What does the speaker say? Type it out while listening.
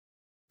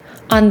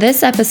On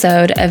this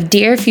episode of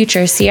Dear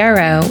Future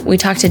CRO, we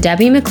talk to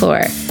Debbie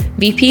McClure,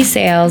 VP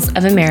Sales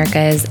of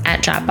Americas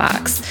at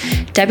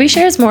Dropbox. Debbie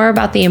shares more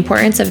about the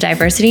importance of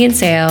diversity in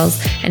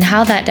sales and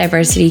how that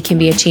diversity can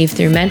be achieved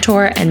through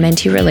mentor and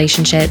mentee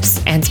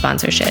relationships and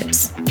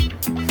sponsorships.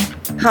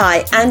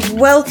 Hi, and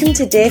welcome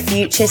to Dear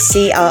Future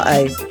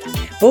CRO,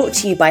 brought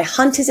to you by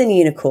Hunters and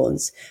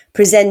Unicorns,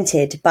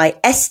 presented by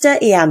Esther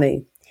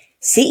Iyamu,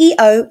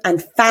 CEO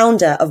and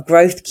founder of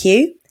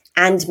GrowthQ,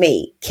 and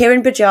me,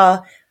 Kiran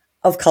Bajar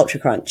of Culture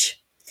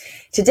Crunch.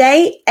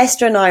 Today,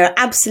 Esther and I are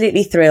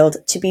absolutely thrilled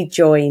to be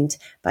joined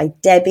by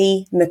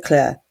Debbie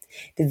McClure,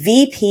 the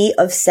VP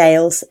of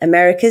Sales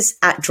Americas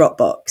at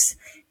Dropbox.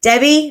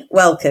 Debbie,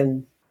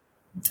 welcome.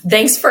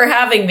 Thanks for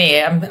having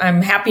me.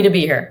 I'm happy to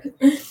be here.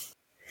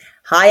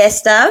 Hi,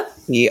 Esther.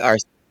 We are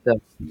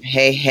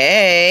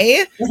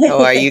Hey.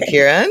 How are you,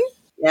 Kiran?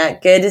 Yeah,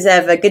 good as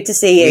ever. Good to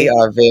see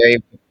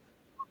you.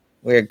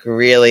 We're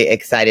really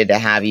excited to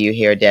have you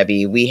here,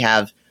 Debbie. We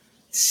have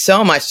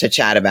so much to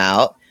chat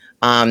about.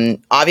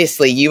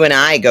 Obviously, you and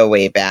I go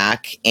way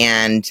back,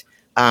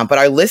 but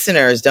our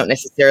listeners don't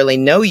necessarily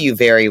know you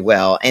very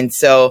well. And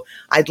so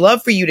I'd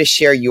love for you to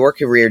share your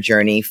career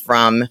journey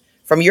from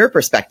your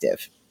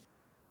perspective.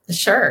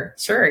 Sure.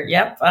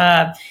 Yep.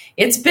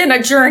 It's been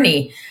a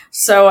journey.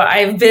 So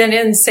I've been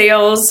in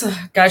sales,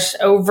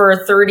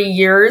 over 30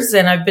 years,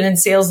 and I've been in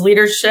sales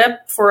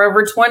leadership for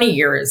over 20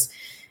 years.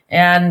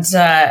 And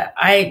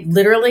I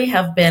literally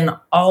have been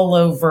all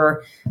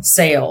over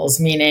sales,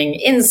 meaning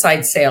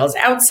inside sales,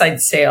 outside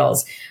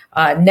sales,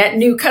 net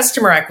new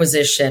customer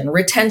acquisition,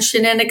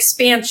 retention and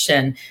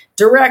expansion,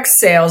 direct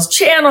sales,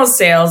 channel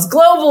sales,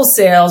 global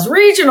sales,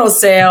 regional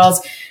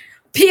sales,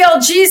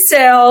 PLG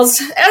sales,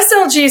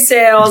 SLG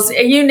sales,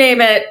 you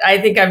name it. I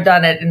think I've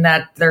done it in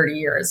that 30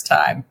 years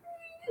time.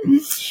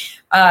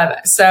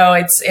 So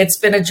it's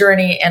been a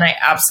journey, and I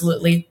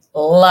absolutely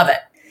love it.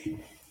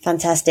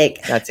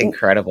 Fantastic. That's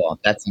incredible.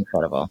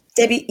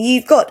 Debbie,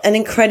 you've got an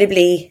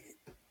incredibly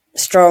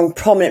strong,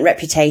 prominent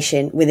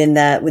reputation within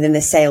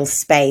the sales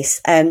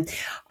space.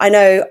 I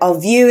know our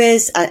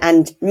viewers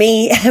and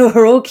me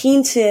we're all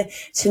keen to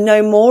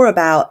know more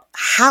about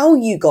how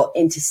you got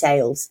into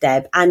sales,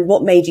 Deb, and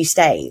what made you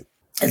stay.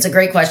 It's a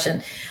great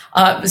question.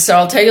 So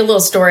I'll tell you a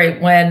little story.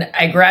 When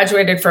I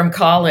graduated from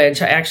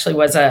college, I actually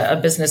was a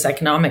business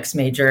economics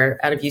major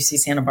out of UC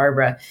Santa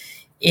Barbara.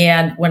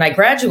 And when I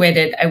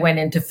graduated, I went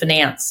into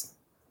finance,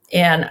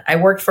 and I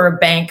worked for a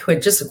bank who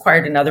had just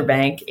acquired another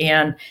bank.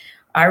 And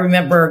I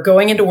remember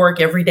going into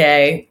work every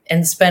day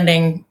and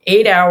spending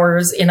 8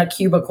 hours in a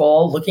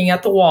cubicle looking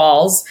at the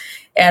walls.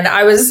 And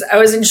I was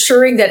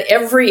ensuring that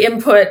every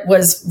input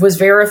was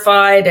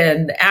verified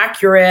and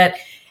accurate.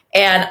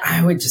 And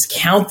I would just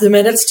count the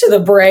minutes to the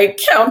break,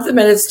 count the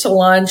minutes to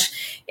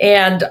lunch.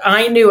 And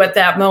I knew at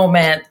that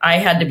moment I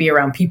had to be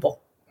around people.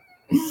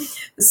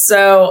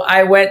 So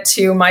I went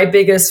to my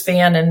biggest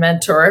fan and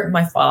mentor,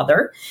 my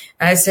father,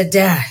 and I said,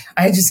 Dad,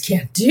 I just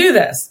can't do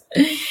this.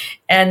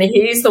 And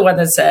he's the one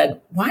that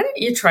said, why don't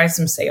you try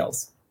some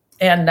sales?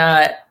 And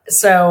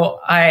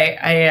so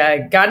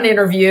I got an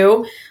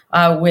interview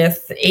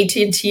with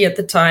AT&T at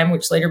the time,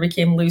 which later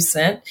became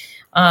Lucent.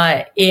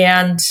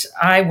 And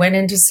I went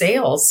into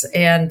sales,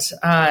 and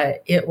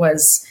it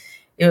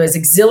was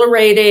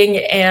exhilarating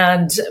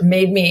and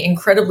made me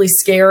incredibly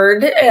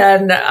scared.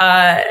 And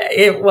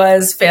it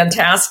was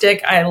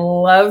fantastic. I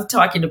love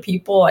talking to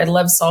people. I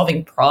love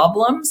solving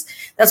problems.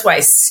 That's why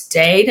I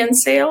stayed in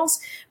sales,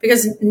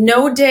 because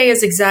no day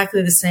is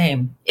exactly the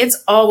same.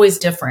 It's always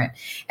different.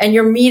 And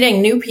you're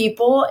meeting new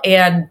people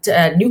and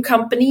new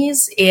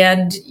companies,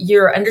 and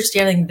you're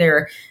understanding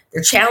their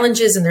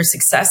challenges and their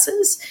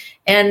successes.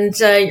 And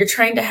you're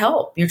trying to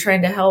help. You're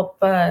trying to help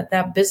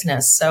that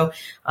business. So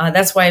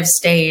that's why I've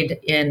stayed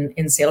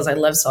in sales. I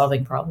love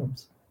solving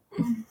problems.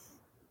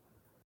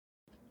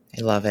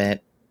 I love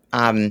it.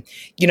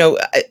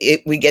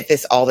 We get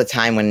this all the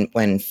time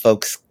when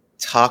folks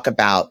talk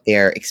about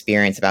their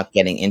experience about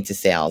getting into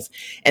sales.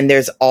 And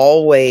there's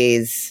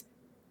always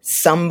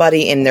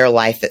somebody in their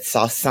life that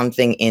saw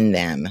something in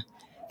them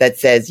that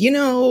says,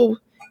 you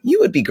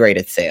would be great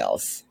at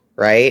sales,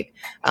 right?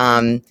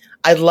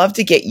 I'd love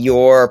to get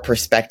your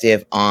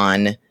perspective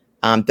on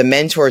the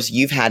mentors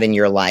you've had in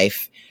your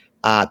life,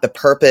 the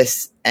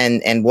purpose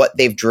and what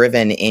they've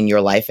driven in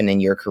your life and in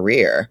your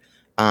career.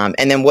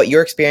 And then what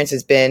your experience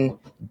has been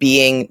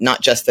being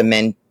not just a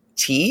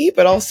mentee,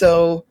 but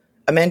also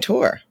a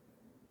mentor.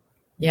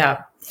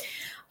 Yeah.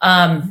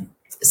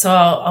 So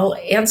I'll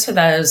answer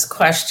those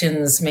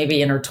questions,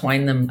 maybe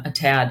intertwine them a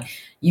tad.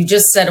 You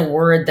just said a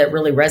word that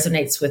really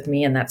resonates with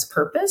me, and that's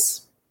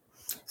purpose.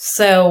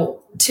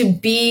 So to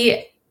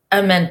be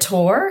a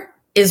mentor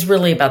is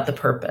really about the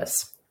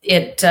purpose.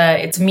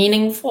 It's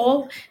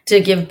meaningful to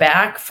give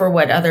back for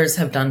what others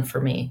have done for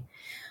me.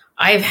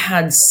 I've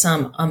had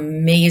some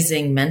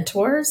amazing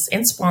mentors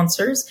and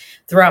sponsors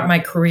throughout my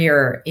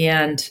career,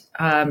 and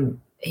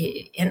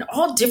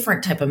all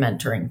different type of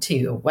mentoring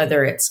too,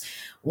 whether it's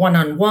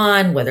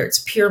one-on-one, whether it's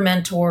peer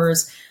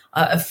mentors.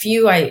 A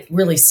few I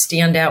really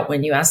stand out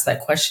when you ask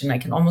that question. I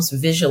can almost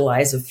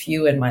visualize a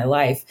few in my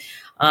life,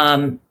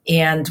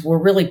 and were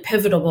really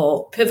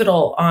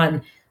pivotal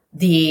on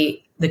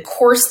the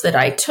course that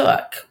I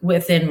took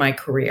within my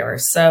career.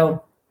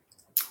 So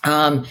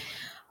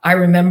I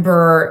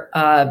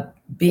remember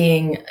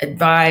being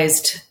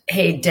advised,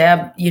 "Hey,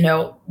 Deb,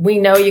 we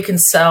know you can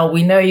sell.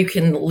 We know you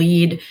can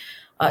lead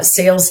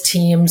sales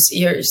teams.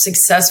 You're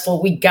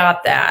successful. We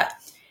got that.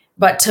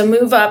 But to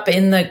move up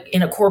in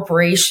a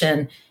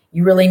corporation,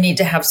 you really need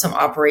to have some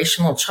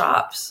operational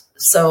chops.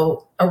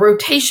 So a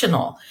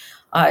rotational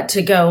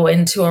to go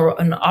into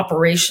an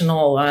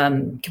operational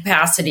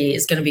capacity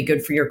is going to be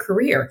good for your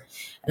career."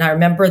 And I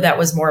remember that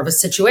was more of a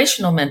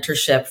situational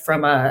mentorship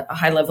from a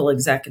high-level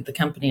exec at the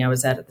company I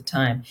was at the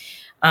time.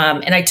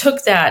 And I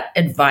took that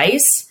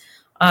advice,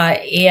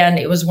 and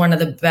it was one of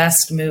the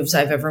best moves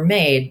I've ever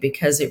made,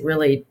 because it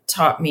really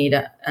taught me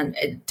to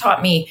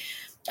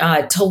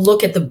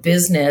look at the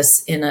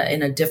business in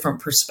a different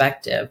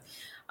perspective.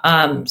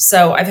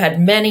 So I've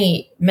had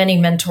many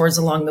mentors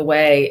along the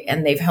way,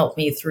 and they've helped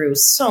me through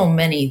so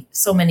many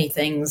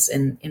things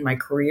in my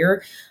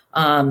career,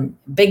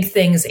 big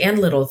things and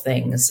little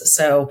things.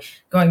 So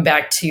going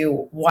back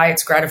to why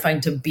it's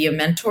gratifying to be a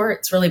mentor,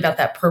 it's really about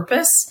that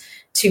purpose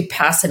to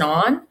pass it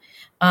on,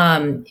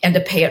 and to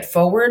pay it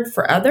forward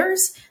for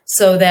others,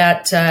 so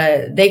that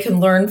they can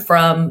learn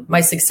from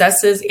my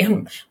successes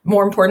and,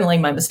 more importantly,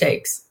 my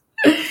mistakes.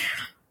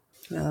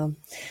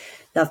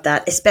 Love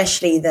that,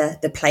 especially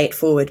the play it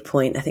forward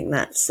point. I think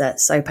that's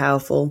so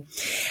powerful.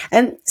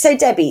 So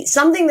Debbie,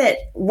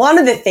 one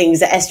of the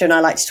things that Esther and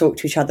I like to talk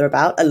to each other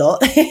about a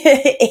lot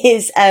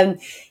is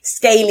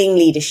scaling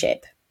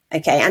leadership.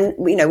 Okay. And,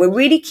 we're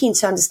really keen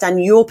to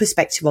understand your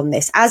perspective on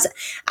this as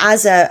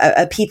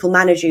a people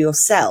manager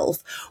yourself.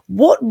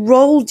 What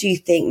role do you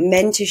think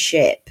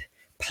mentorship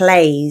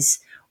plays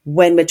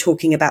when we're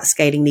talking about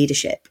scaling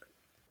leadership?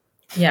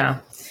 Yeah.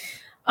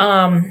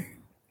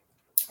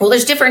 Well,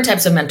 there's different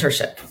types of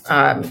mentorship.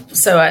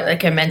 So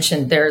like I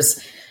mentioned,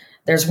 there's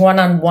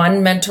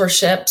one-on-one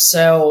mentorship.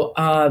 So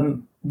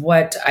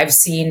what I've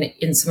seen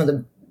in some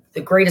of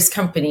the greatest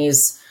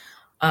companies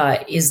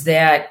is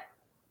that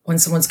when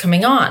someone's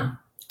coming on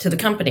to the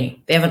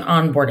company, they have an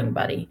onboarding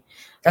buddy.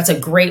 That's a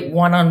great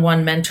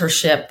one-on-one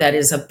mentorship. That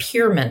is a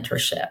peer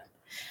mentorship.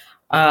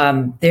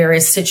 There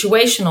is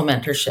situational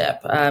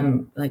mentorship.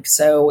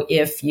 So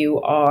if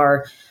you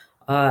are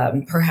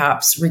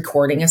perhaps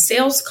recording a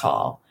sales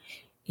call,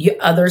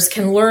 others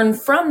can learn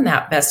from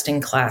that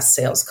best-in-class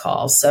sales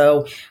call.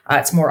 So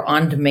it's more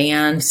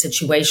on-demand,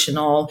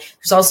 situational.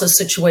 There's also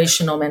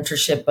situational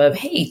mentorship of,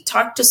 hey,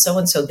 talk to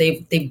so-and-so.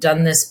 They've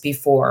done this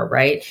before,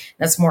 right?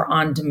 That's more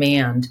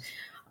on-demand.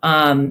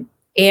 And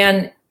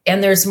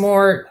there's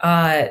more.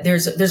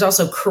 There's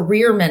also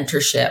career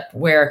mentorship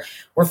where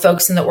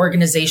folks in the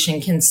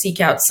organization can seek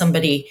out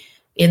somebody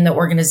in the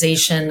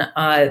organization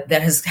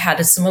that has had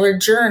a similar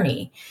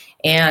journey,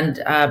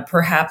 and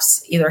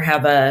perhaps either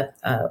have a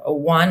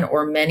one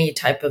or many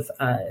type of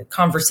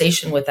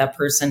conversation with that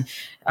person,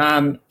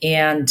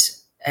 and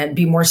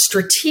be more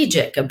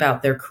strategic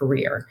about their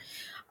career.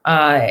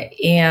 I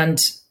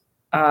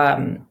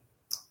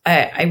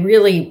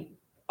really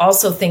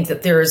also think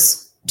that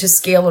there's, to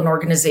scale an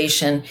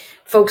organization,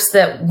 folks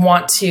that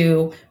want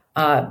to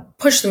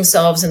push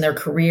themselves in their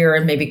career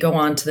and maybe go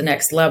on to the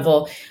next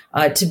level,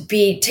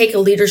 to take a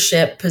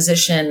leadership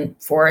position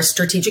for a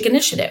strategic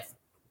initiative.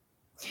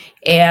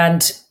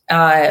 And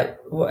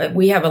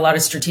we have a lot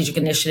of strategic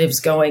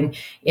initiatives going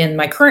in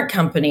my current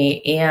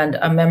company, and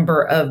a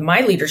member of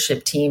my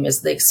leadership team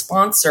is the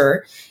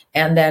sponsor,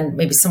 and then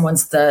maybe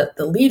someone's the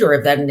leader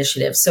of that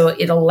initiative. So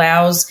it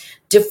allows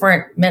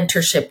different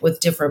mentorship with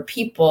different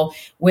people,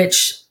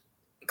 which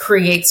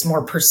creates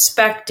more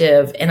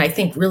perspective. And I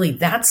think really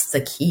that's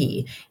the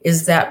key,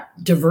 is that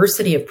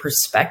diversity of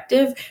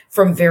perspective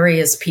from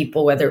various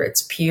people, whether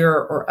it's peer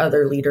or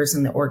other leaders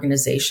in the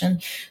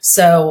organization.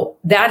 So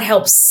that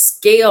helps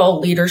scale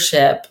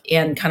leadership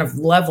and kind of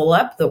level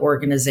up the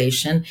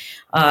organization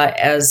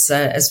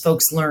as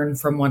folks learn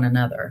from one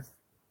another.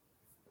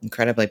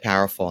 Incredibly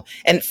powerful.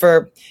 And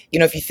for,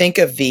 if you think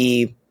of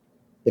the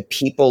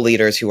people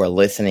leaders who are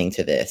listening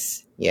to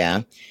this,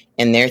 yeah,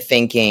 and they're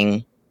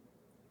thinking,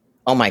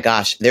 oh my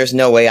gosh, there's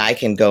no way I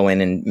can go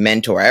in and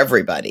mentor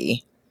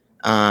everybody.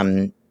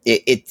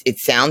 It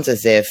sounds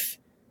as if,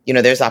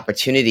 there's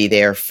opportunity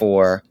there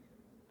for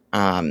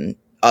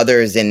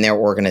others in their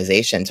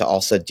organization to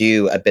also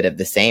do a bit of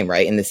the same,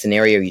 right? In the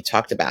scenario you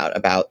talked about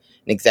an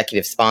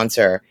executive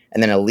sponsor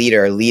and then a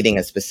leader leading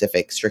a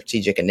specific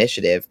strategic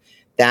initiative,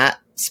 that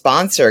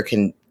sponsor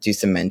can do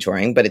some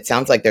mentoring, but it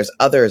sounds like there's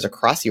others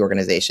across the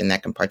organization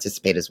that can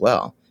participate as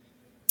well.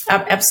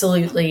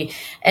 Absolutely.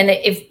 And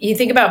if you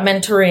think about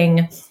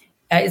mentoring,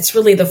 it's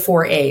really the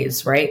 4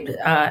 A's, right?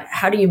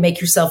 How do you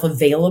make yourself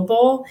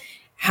available?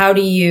 How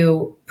do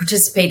you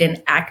participate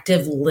in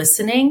active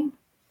listening?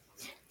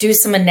 Do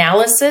some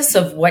analysis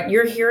of what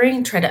you're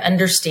hearing, try to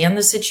understand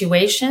the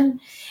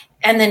situation,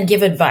 and then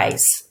give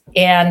advice.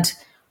 And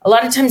a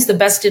lot of times the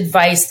best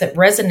advice that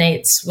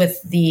resonates with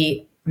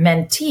the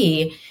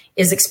mentee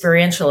is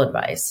experiential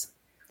advice.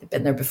 They've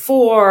been there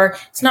before.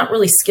 It's not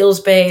really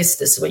skills-based.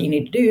 This is what you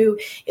need to do.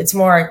 It's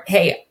more,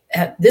 hey,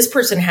 this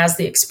person has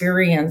the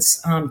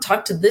experience.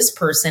 Talk to this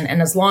person.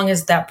 And as long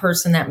as that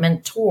person, that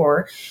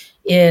mentor,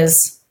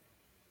 is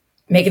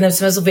making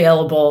themselves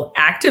available,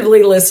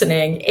 actively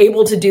listening,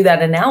 able to do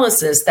that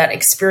analysis, that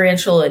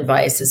experiential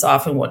advice is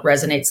often what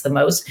resonates the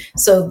most.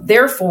 So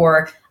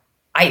therefore,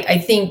 I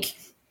think,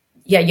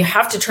 you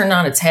have to turn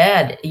on its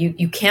head.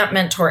 You can't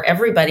mentor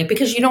everybody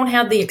because you don't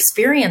have the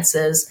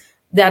experiences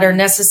that are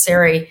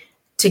necessary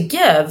to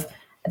give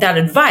that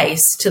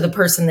advice to the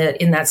person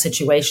that in that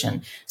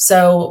situation.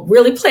 So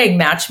really playing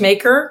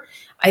matchmaker,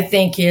 I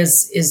think,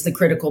 is the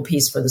critical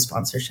piece for the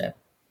sponsorship.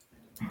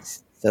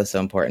 So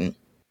important.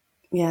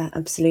 Yeah,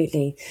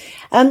 absolutely.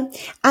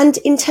 And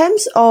in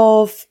terms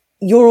of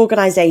your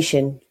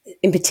organization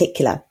in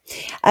particular,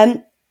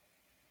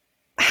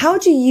 how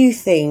do you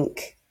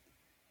think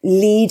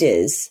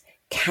leaders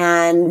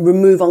can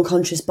remove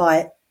unconscious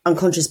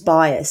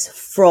bias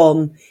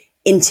from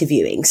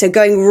interviewing? So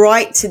going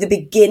right to the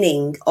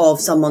beginning of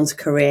someone's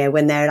career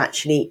when they're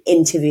actually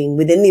interviewing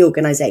within the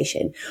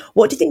organization,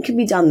 what do you think can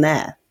be done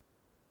there?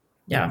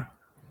 Yeah.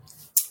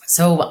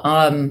 So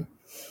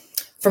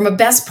from a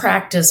best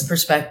practice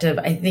perspective,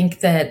 I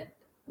think that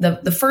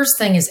the first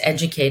thing is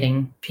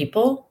educating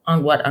people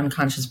on what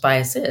unconscious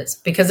bias is,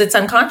 because it's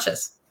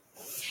unconscious.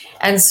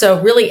 And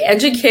so really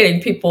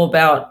educating people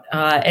about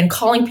and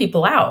calling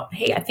people out,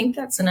 hey, I think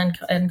that's an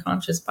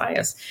unconscious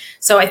bias.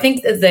 So I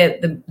think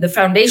that the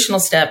foundational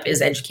step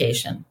is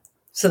education,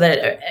 so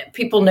that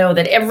people know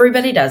that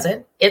everybody does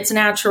it. It's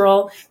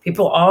natural.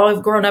 People all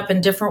have grown up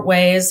in different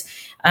ways,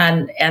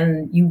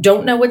 and you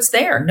don't know what's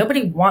there.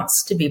 Nobody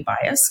wants to be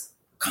biased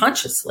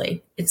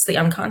consciously. It's the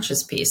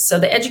unconscious piece. So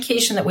the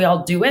education that we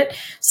all do it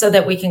so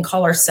that we can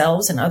call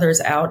ourselves and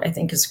others out, I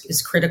think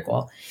is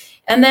critical.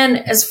 And then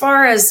as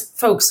far as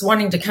folks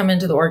wanting to come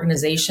into the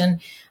organization,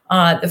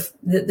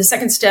 the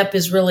second step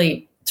is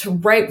really to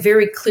write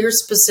very clear,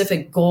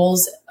 specific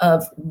goals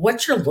of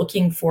what you're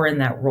looking for in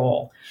that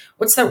role.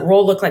 What's that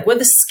role look like? What are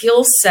the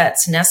skill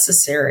sets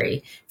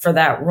necessary for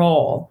that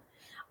role?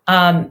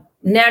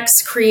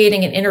 Next,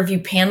 creating an interview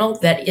panel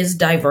that is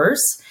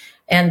diverse.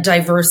 And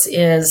diverse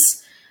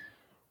is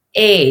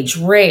age,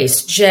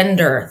 race,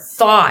 gender,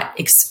 thought,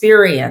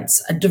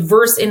 experience, a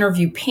diverse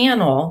interview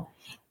panel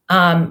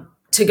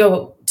to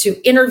go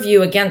to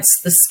interview against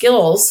the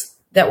skills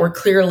that were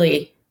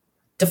clearly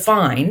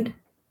defined.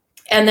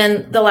 And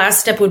then the last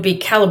step would be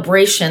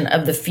calibration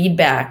of the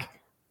feedback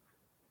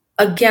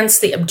against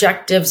the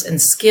objectives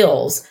and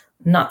skills,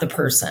 not the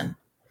person.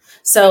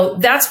 So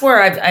that's where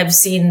I've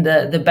seen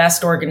the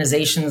best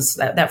organizations,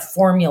 that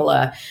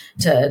formula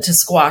to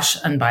squash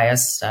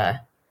unbiased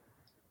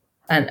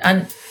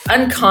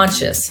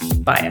unconscious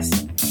bias.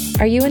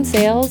 Are you in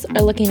sales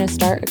or looking to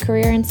start a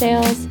career in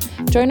sales?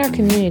 Join our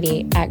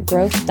community at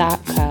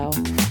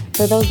GrowthQ.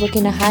 For those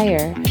looking to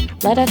hire,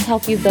 let us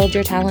help you build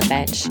your talent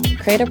bench.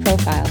 Create a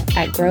profile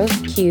at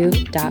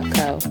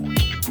GrowthQ.co.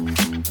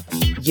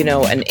 You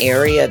know, an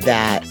area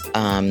that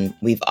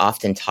we've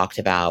often talked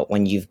about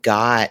when you've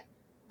got,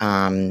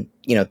 some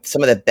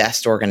of the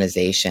best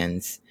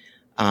organizations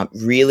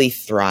really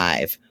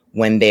thrive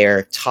when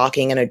they're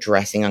talking and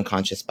addressing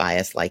unconscious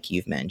bias, like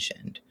you've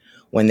mentioned,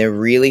 when they're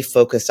really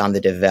focused on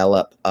the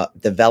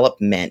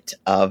development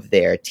of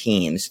their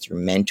teams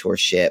through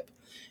mentorship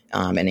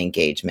and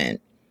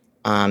engagement.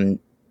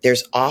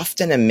 There's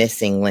often a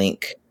missing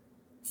link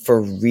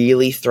for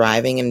really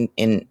thriving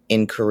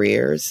in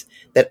careers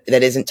that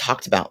isn't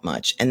talked about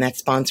much, and that's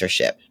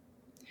sponsorship.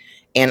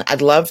 And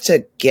I'd love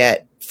to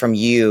get from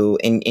you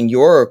in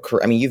your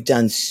career. I mean, you've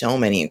done so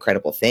many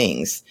incredible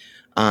things.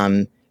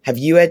 Have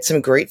you had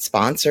some great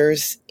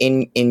sponsors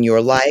in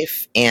your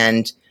life?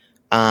 And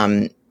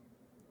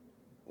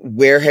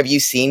where have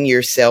you seen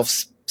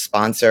yourself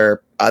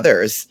sponsor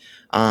others?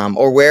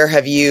 Or where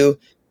have you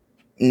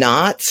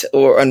not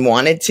or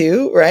unwanted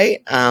to,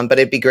 right? But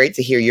it'd be great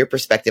to hear your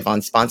perspective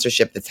on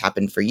sponsorship that's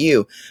happened for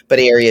you, but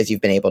areas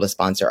you've been able to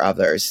sponsor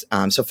others.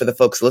 So for the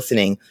folks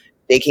listening,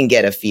 they can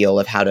get a feel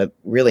of how to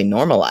really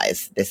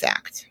normalize this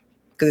act,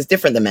 because it's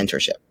different than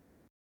mentorship.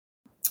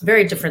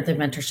 Very different than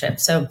mentorship.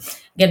 So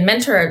again,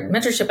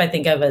 mentorship I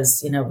think of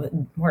as,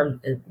 more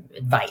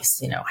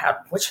advice,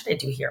 what should I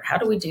do here? How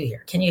do we do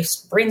here? Can you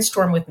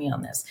brainstorm with me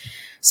on this?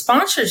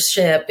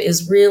 Sponsorship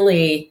is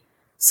really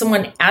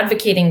someone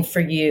advocating for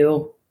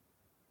you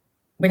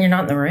when you're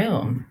not in the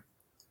room.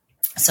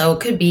 So it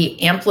could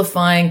be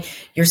amplifying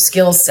your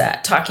skill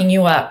set, talking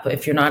you up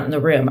if you're not in the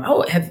room.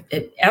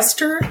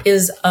 Esther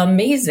is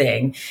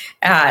amazing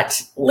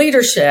at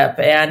leadership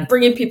and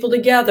bringing people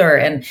together.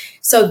 And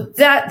so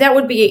that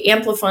would be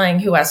amplifying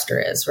who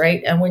Esther is,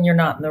 right? And when you're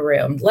not in the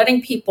room,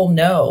 letting people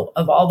know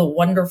of all the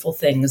wonderful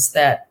things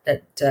that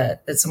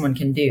someone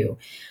can do.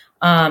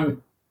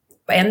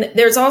 And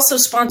there's also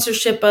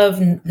sponsorship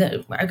of,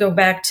 I go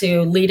back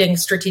to leading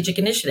strategic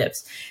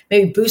initiatives,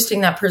 maybe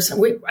boosting that person.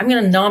 I'm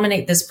going to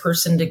nominate this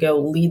person to go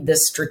lead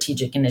this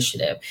strategic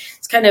initiative.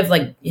 It's kind of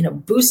like,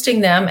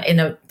 boosting them in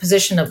a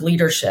position of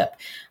leadership.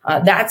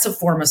 That's a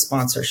form of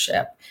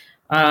sponsorship.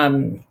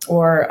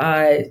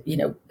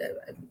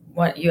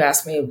 What you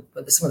asked me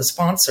with some of the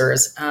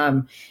sponsors.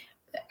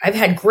 I've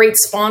had great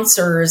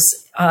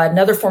sponsors.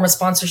 Another form of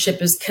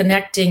sponsorship is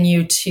connecting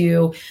you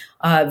to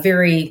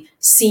very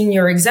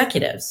senior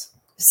executives.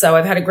 So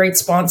I've had a great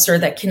sponsor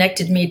that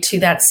connected me to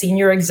that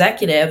senior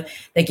executive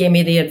that gave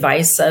me the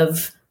advice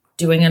of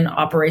doing an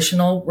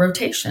operational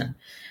rotation.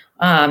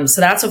 So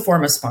that's a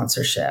form of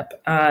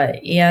sponsorship.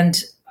 And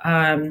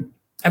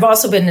I've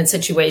also been in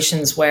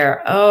situations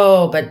where,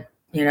 but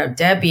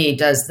Debbie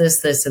does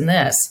this, and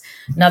this.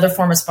 Another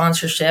form of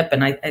sponsorship,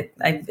 and I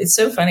it's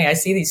so funny. I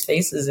see these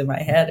faces in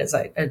my head as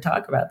I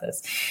talk about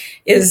this.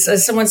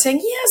 Is someone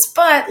saying, "Yes,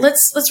 but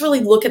let's really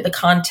look at the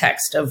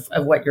context of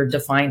what you're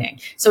defining."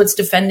 So it's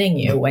defending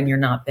you when you're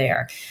not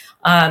there.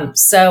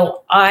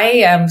 So I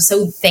am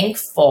so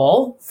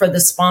thankful for the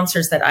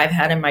sponsors that I've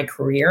had in my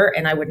career,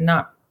 and I would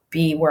not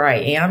be where I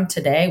am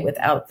today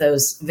without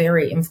those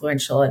very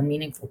influential and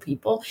meaningful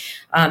people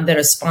that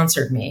have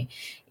sponsored me.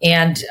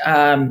 And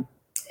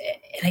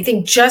I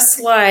think just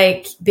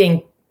like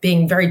being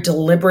very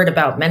deliberate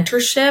about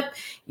mentorship,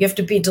 you have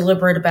to be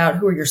deliberate about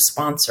who are your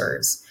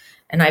sponsors.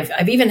 And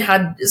I've even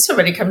had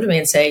somebody come to me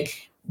and say,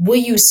 "Will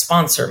you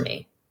sponsor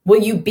me?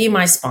 Will you be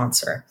my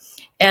sponsor?"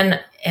 And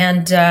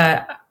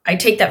I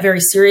take that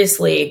very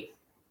seriously,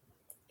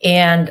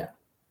 and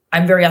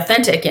I'm very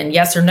authentic in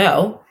yes or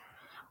no.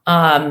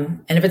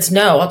 And if it's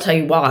no, I'll tell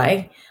you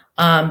why.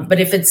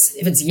 But if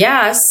it's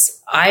yes,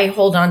 I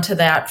hold on to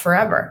that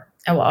forever.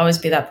 I will always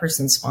be that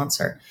person's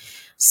sponsor.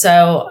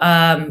 So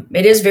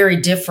it is very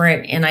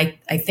different. And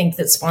I think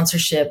that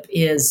sponsorship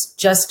is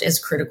just as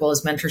critical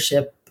as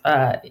mentorship,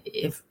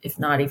 if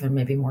not even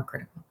maybe more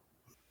critical.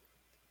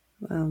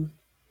 Wow.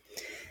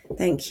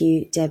 Thank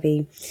you,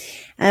 Debbie.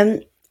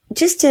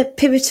 Just to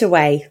pivot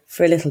away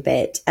for a little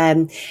bit,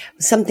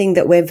 something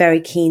that we're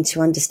very keen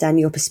to understand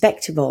your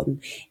perspective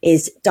on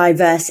is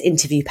diverse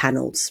interview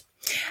panels,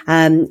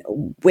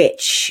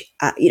 which,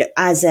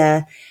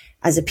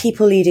 as a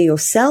people leader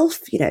yourself,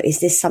 is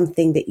this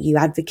something that you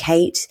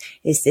advocate?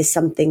 Is this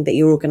something that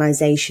your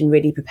organization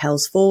really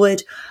propels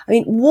forward? I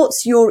mean,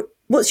 what's your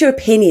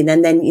opinion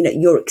and then,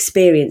 your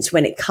experience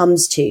when it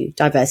comes to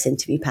diverse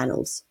interview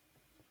panels?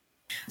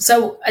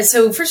 So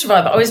first of all,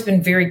 I've always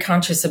been very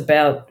conscious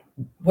about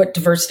what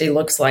diversity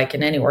looks like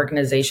in any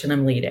organization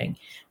I'm leading.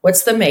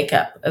 What's the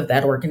makeup of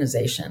that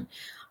organization?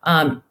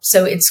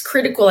 So it's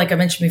critical, like I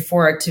mentioned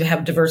before, to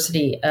have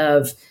diversity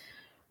of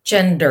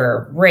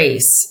gender,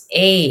 race,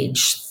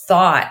 age,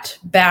 thought,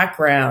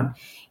 background.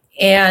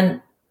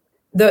 And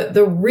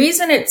the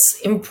reason it's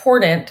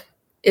important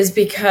is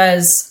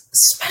because,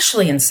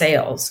 especially in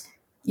sales,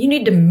 you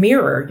need to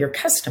mirror your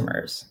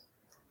customers.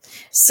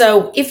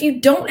 So if you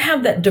don't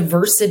have that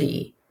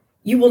diversity,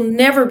 you will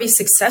never be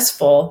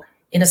successful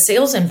in a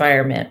sales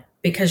environment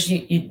because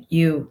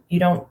you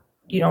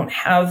don't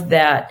have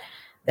that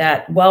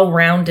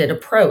well-rounded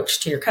approach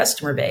to your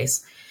customer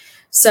base.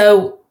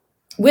 So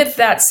with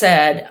that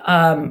said,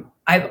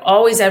 I've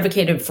always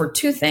advocated for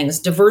two things: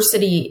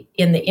 diversity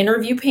in the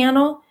interview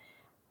panel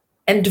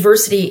and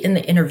diversity in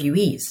the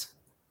interviewees.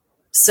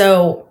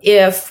 So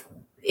if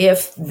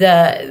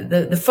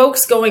the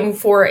folks going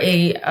for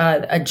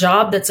a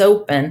job that's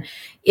open,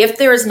 if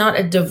there is not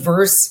a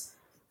diverse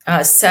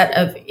set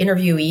of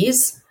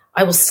interviewees,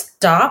 I will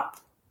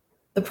stop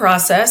the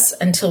process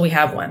until we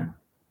have one.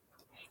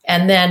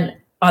 And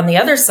then on the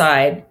other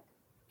side,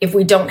 if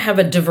we don't have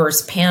a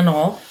diverse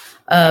panel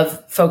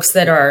of folks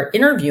that are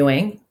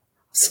interviewing,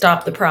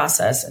 stop the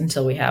process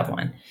until we have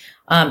one.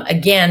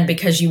 Again,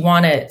 because you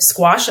want to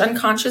squash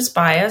unconscious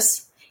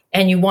bias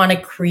and you want to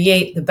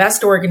create the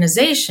best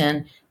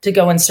organization to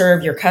go and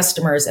serve your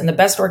customers. And the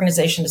best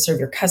organization to serve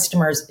your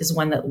customers is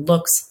one that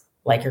looks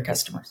like your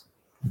customers.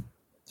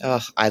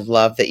 Oh, I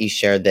love that you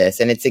shared this.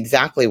 And it's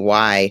exactly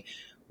why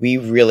we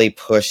really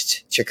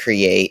pushed to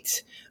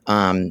create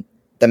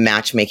the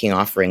matchmaking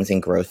offerings in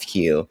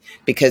GrowthQ,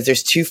 because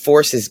there's two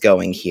forces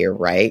going here,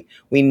 right?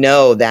 We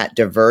know that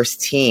diverse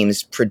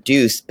teams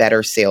produce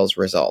better sales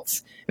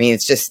results. I mean,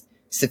 it's just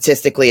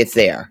statistically, it's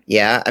there.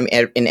 Yeah. I mean,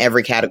 in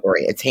every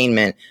category,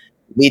 attainment,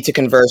 lead to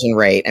conversion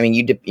rate. I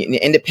mean,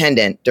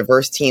 independent,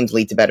 diverse teams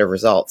lead to better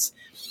results.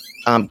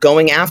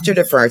 Going after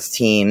diverse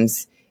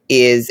teams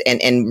is,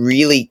 and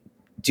really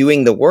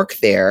doing the work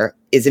there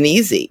isn't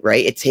easy,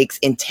 right? It takes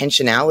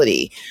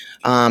intentionality.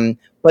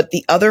 But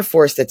the other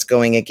force that's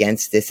going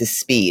against this is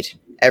speed.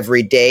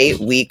 Every day,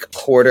 week,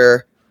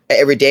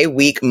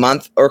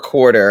 month, or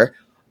quarter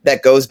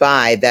that goes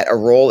by that a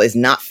role is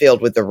not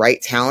filled with the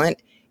right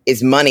talent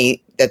is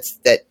money that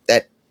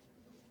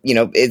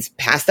is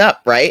passed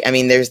up, right? I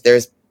mean,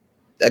 there's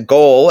a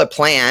goal, a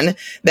plan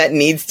that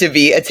needs to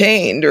be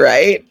attained,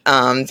 right?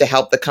 To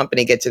help the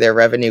company get to their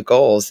revenue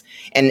goals.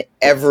 And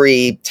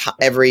every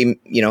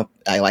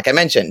like I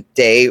mentioned,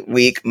 day,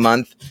 week,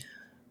 month,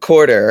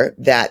 quarter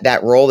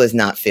that role is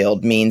not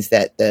filled means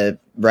that the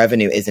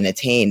revenue isn't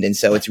attained. And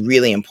so it's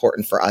really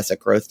important for us at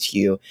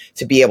GrowthQ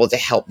to be able to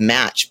help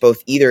match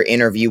both either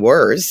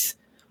interviewers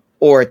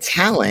or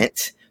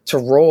talent to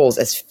roles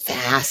as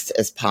fast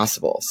as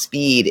possible.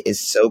 Speed is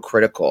so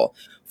critical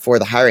for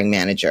the hiring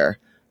manager,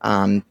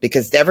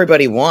 because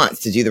everybody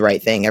wants to do the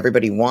right thing.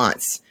 Everybody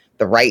wants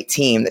the right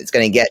team that's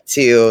going to get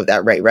to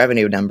that right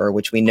revenue number,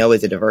 which we know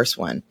is a diverse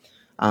one.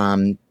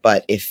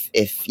 But if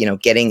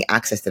getting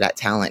access to that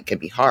talent can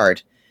be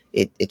hard,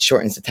 it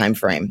shortens the time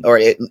frame, or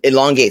it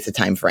elongates the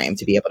time frame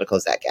to be able to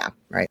close that gap,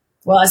 right?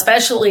 Well,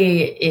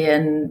 especially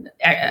in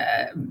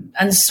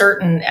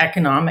uncertain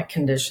economic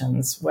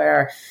conditions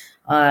where,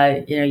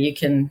 you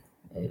can,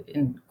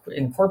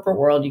 in corporate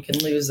world, you can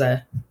lose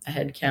a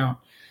head count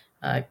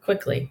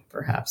quickly,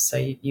 perhaps. So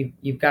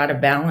you've got to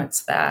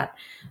balance that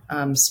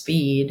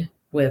speed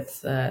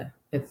with the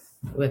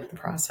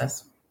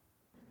process.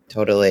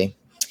 Totally.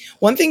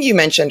 One thing you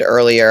mentioned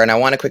earlier, and I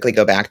want to quickly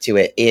go back to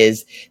it,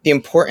 is the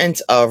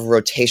importance of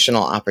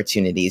rotational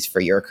opportunities for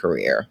your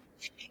career.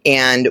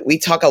 And we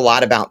talk a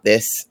lot about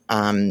this.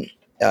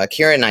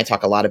 Kieran and I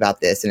talk a lot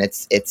about this, and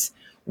it's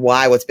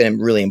why what's been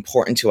really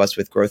important to us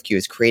with GrowthQ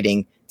is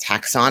creating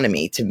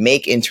taxonomy to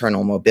make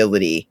internal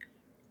mobility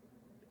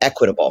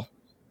equitable,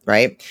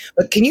 right?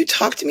 But can you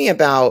talk to me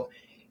about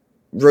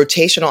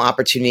rotational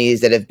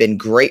opportunities that have been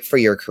great for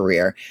your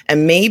career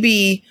and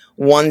maybe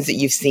ones that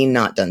you've seen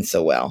not done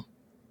so well?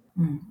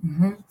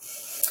 Mm-hmm.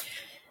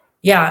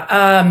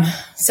 Yeah.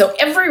 So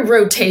every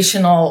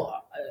rotational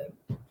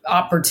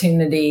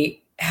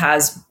opportunity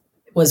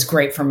was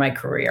great for my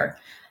career.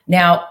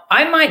 Now,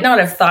 I might not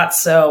have thought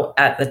so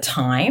at the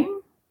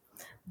time,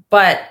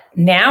 but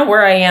now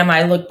where I am,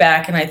 I look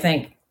back and I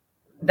think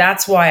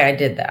that's why I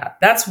did that.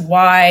 That's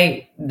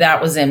why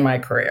that was in my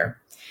career.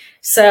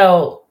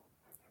 So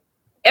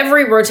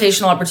every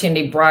rotational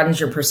opportunity broadens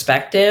your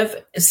perspective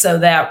so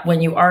that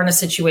when you are in a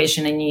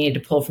situation and you need to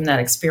pull from that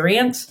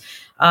experience,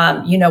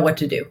 you know what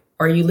to do,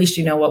 or at least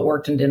you know what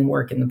worked and didn't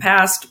work in the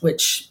past,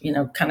 which,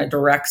 kind of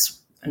directs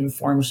and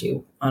informs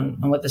you on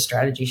what the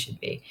strategy should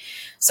be.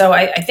 So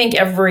I think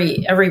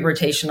every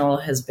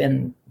rotational has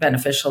been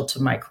beneficial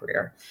to my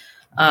career.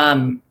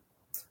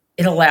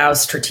 It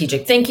allows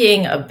strategic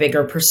thinking, a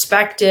bigger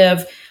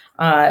perspective.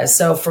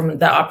 So from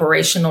the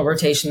operational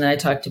rotation that I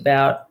talked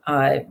about,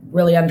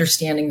 really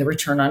understanding the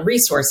return on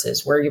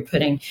resources, where you're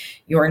putting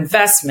your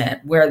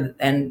investment,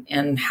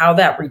 and how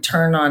that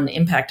return on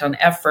impact on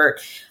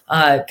effort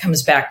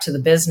comes back to the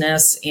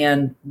business,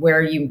 and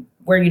where you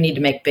need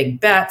to make big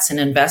bets and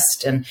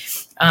invest. And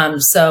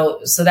so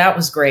that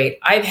was great.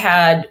 I've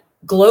had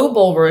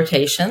global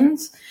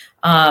rotations,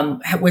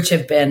 which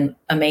have been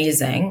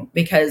amazing,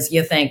 because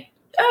you think,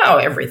 oh,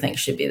 everything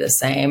should be the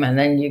same. And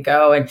then you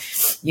go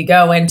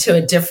into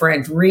a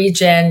different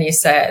region, they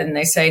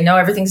say, no,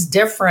 everything's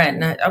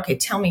different. And, okay,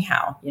 tell me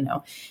how,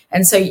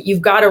 And so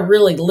you've got to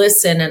really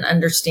listen and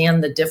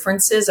understand the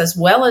differences as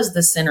well as the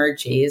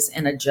synergies,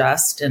 and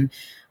adjust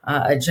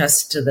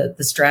to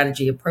the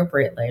strategy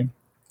appropriately.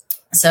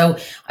 So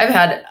I've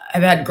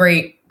had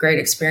great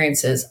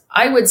experiences.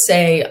 I would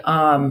say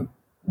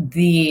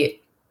the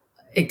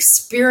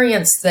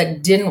experience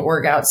that didn't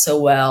work out so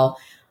well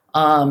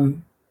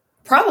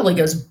probably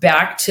goes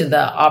back to the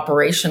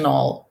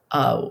operational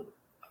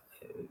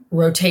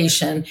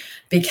rotation,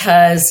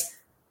 because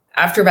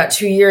after about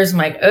 2 years, I'm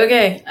like,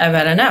 okay, I've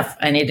had enough.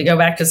 I need to go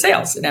back to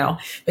sales now,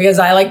 because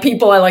I like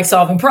people. I like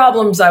solving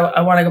problems.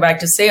 I want to go back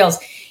to sales.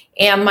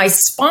 And my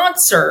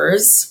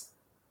sponsors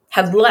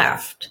had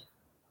left.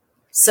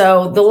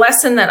 So the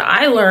lesson that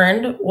I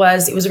learned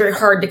was it was very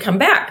hard to come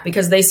back,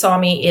 because they saw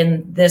me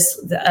in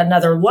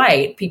another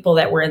light. People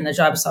that were in the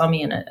job saw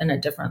me in a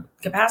different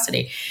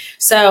capacity.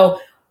 So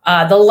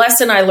the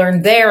lesson I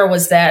learned there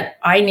was that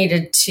I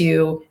needed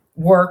to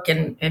work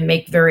and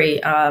make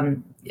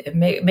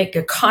make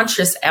a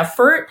conscious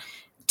effort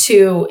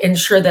to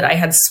ensure that I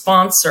had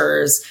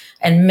sponsors,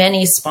 and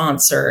many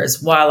sponsors,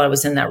 while I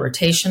was in that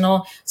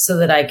rotational, so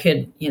that I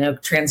could,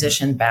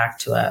 transition back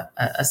to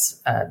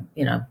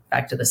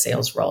back to the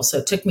sales role. So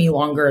it took me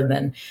longer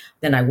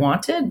than I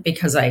wanted,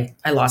 because I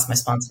lost my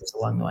sponsors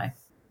along the way.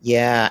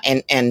 Yeah.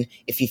 And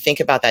if you think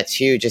about that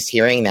too, just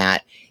hearing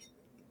that,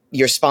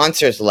 your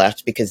sponsors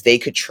left because they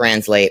could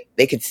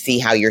see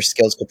how your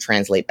skills could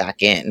translate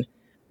back in.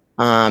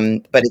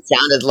 But it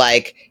sounded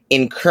like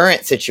in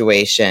current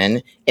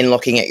situation, in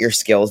looking at your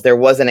skills, there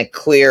wasn't a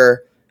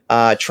clear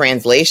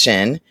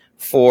translation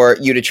for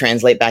you to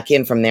translate back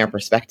in from their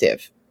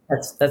perspective.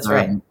 That's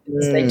right.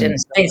 They didn't.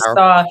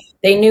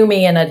 They knew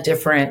me in a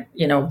different,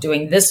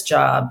 doing this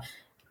job,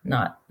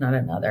 not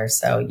another.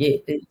 So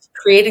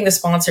creating the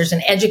sponsors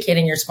and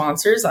educating your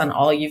sponsors on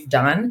all you've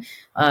done.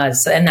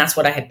 And that's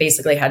what I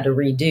basically had to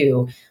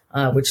redo,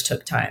 which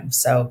took time.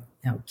 So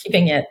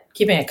keeping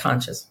it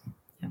conscious.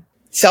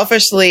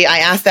 Selfishly, I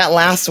asked that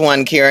last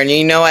one, Kieran.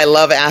 I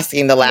love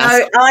asking the last.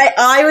 No,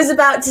 I was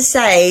about to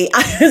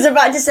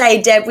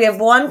say, Deb, we have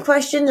one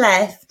question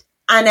left,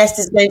 and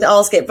Esther's going to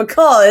ask it,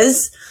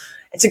 because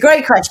It's a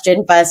great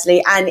question,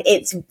 firstly, and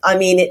it's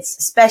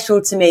special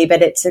to me,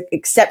 but it's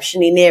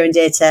exceptionally near and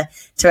dear to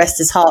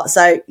Esther's heart.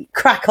 So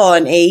crack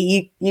on,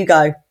 E, you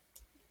go.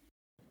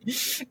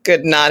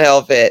 Could not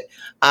help it.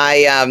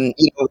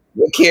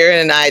 Kieran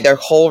and I, the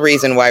whole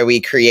reason why we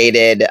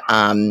created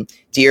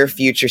Dear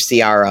Future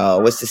CRO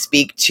was to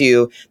speak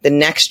to the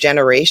next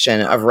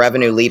generation of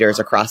revenue leaders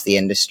across the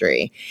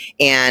industry.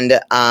 And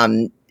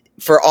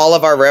for all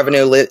of our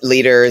revenue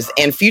leaders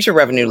and future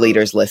revenue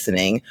leaders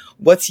listening,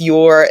 what's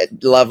your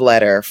love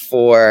letter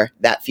for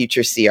that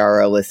future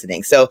CRO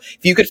listening? So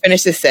if you could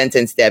finish this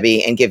sentence,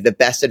 Debbie, and give the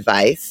best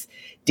advice,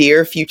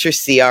 Dear Future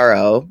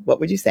CRO,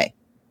 what would you say?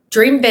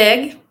 Dream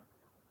big,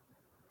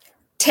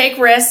 take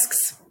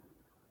risks,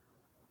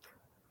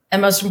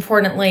 and most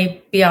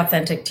importantly, be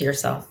authentic to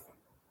yourself.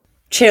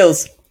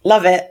 Chills.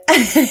 Love it.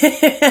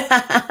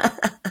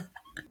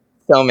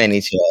 So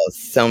many chills.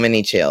 So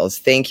many chills.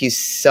 Thank you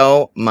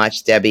so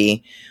much,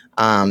 Debbie.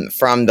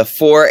 From the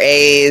 4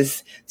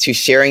 A's to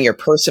sharing your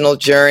personal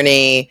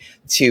journey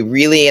to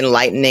really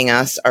enlightening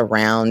us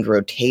around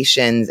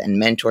rotations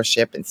and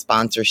mentorship and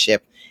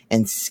sponsorship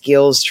and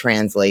skills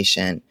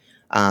translation.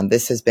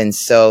 This has been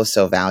so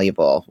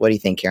valuable. What do you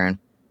think, Karen?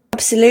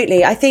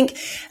 Absolutely. I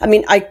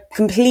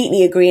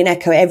completely agree and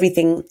echo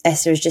everything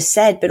Esther has just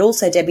said, but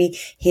also, Debbie,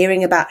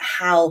 hearing about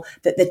how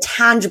the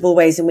tangible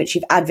ways in which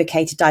you've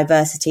advocated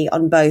diversity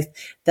on both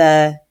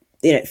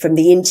from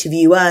the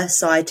interviewer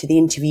side to the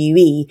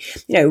interviewee,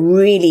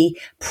 really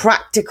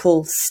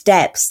practical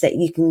steps that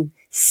you can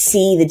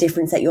see the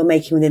difference that you're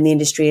making within the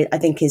industry, I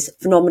think is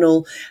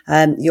phenomenal.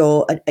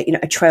 You're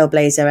a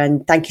trailblazer,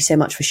 and thank you so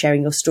much for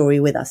sharing your story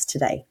with us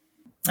today.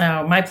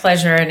 Oh, my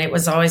pleasure. And it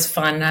was always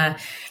fun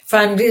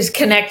just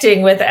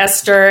connecting with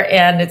Esther.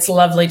 And it's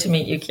lovely to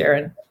meet you,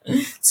 Kieran.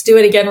 Let's do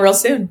it again real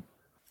soon.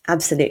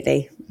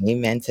 Absolutely.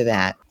 Amen to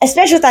that. A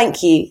special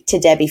thank you to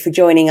Debbie for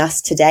joining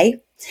us today.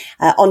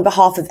 On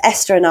behalf of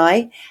Esther and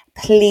I,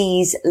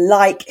 please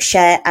like,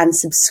 share and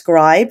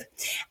subscribe.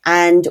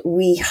 And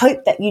we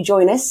hope that you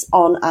join us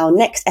on our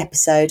next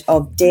episode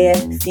of Dear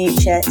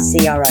Future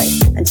CRO.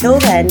 Until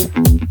then,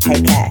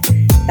 take care.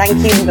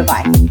 Thank you and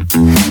bye-bye.